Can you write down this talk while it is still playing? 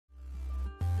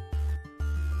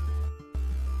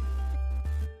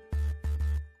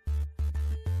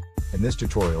In this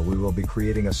tutorial we will be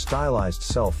creating a stylized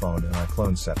cell phone in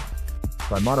Iclone setting.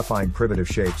 By modifying primitive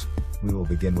shapes, we will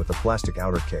begin with the plastic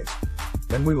outer case.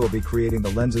 Then we will be creating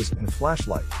the lenses and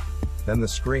flashlight. Then the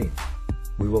screen.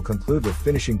 We will conclude with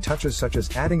finishing touches such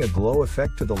as adding a glow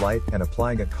effect to the light and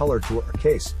applying a color to our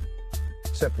case.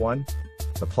 Step 1.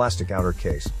 The plastic outer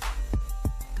case.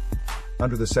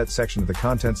 Under the Set section of the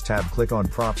Contents tab, click on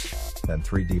Props, then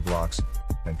 3D Blocks,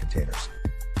 and Containers.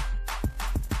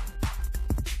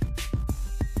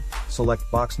 Select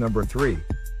box number 3.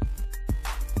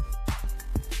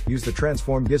 Use the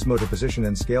Transform gizmo to position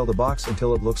and scale the box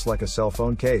until it looks like a cell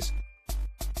phone case.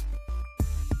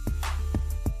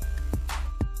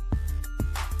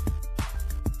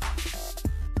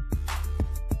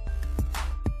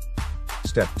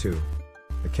 Step 2.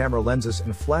 The camera lenses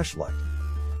and flashlight.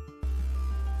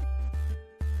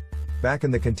 Back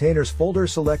in the Containers folder,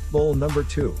 select bowl number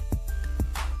 2.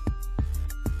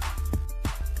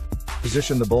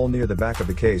 Position the bowl near the back of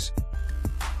the case.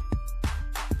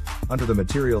 Under the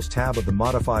Materials tab of the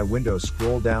Modify window,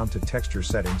 scroll down to Texture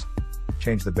Settings.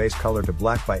 Change the base color to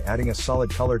black by adding a solid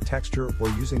color texture or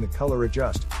using the Color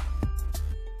Adjust.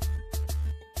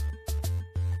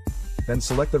 Then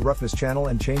select the Roughness channel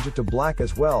and change it to black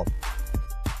as well.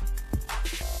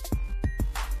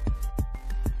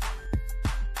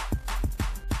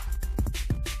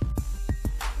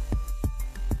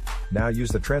 Now use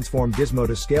the Transform gizmo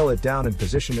to scale it down and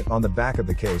position it on the back of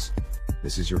the case.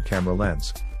 This is your camera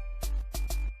lens.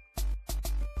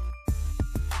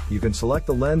 You can select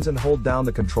the lens and hold down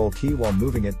the Control key while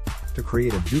moving it to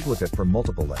create a duplicate for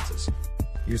multiple lenses.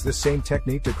 Use this same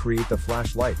technique to create the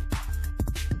flashlight.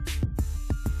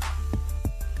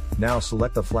 Now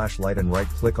select the flashlight and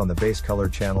right-click on the base color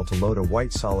channel to load a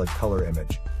white solid color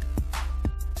image.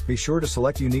 Be sure to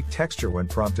select Unique Texture when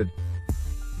prompted.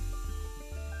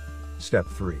 Step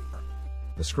 3.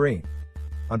 The screen.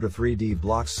 Under 3D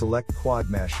Blocks, select Quad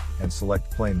Mesh and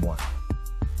select Plane 1.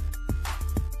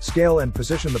 Scale and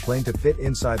position the plane to fit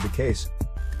inside the case.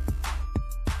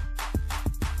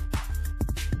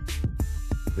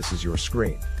 This is your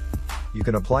screen. You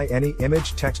can apply any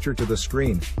image texture to the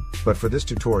screen, but for this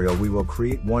tutorial we will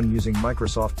create one using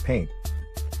Microsoft Paint.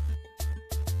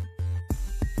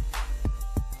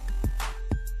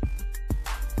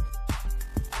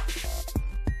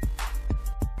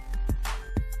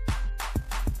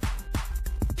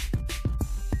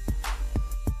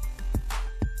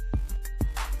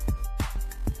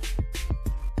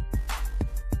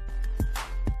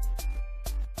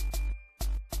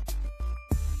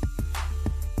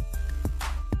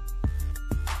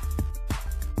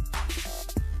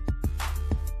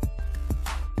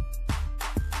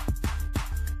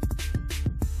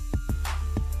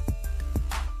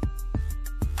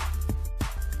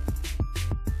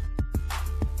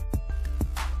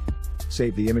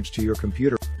 Save the image to your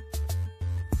computer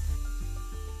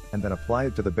and then apply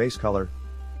it to the base color,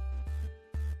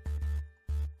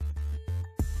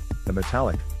 the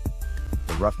metallic,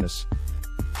 the roughness,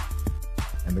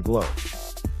 and the glow.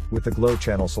 With the glow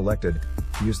channel selected,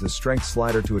 use the strength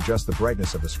slider to adjust the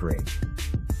brightness of the screen.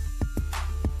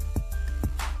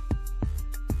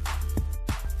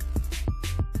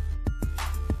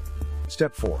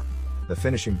 Step 4. The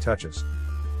finishing touches.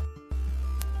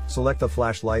 Select the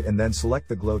flashlight and then select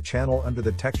the glow channel under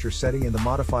the texture setting in the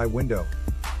Modify window.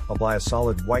 Apply a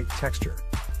solid white texture.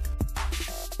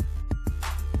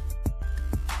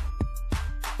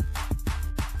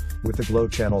 With the glow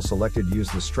channel selected,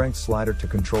 use the strength slider to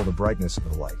control the brightness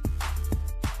of the light.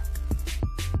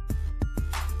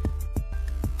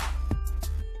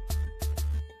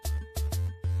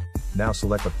 Now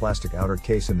select the plastic outer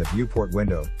case in the viewport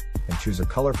window and choose a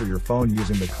color for your phone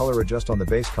using the Color Adjust on the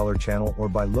base color channel or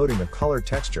by loading a color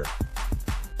texture.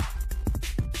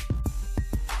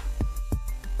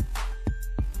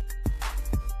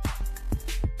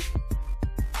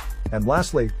 And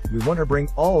lastly, we want to bring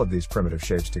all of these primitive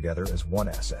shapes together as one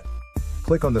asset.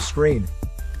 Click on the screen.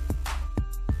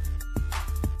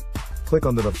 Click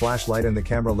onto the flashlight and the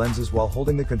camera lenses while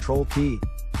holding the Control key.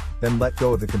 Then let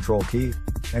go of the Control key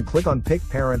and click on Pick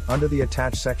Parent under the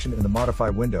Attach section in the Modify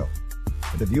window.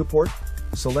 In the viewport,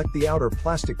 select the outer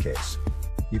plastic case.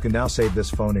 You can now save this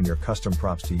phone in your custom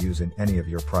props to use in any of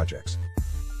your projects.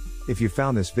 If you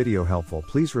found this video helpful,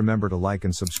 please remember to like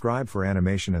and subscribe for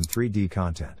animation and 3D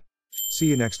content. See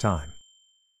you next time.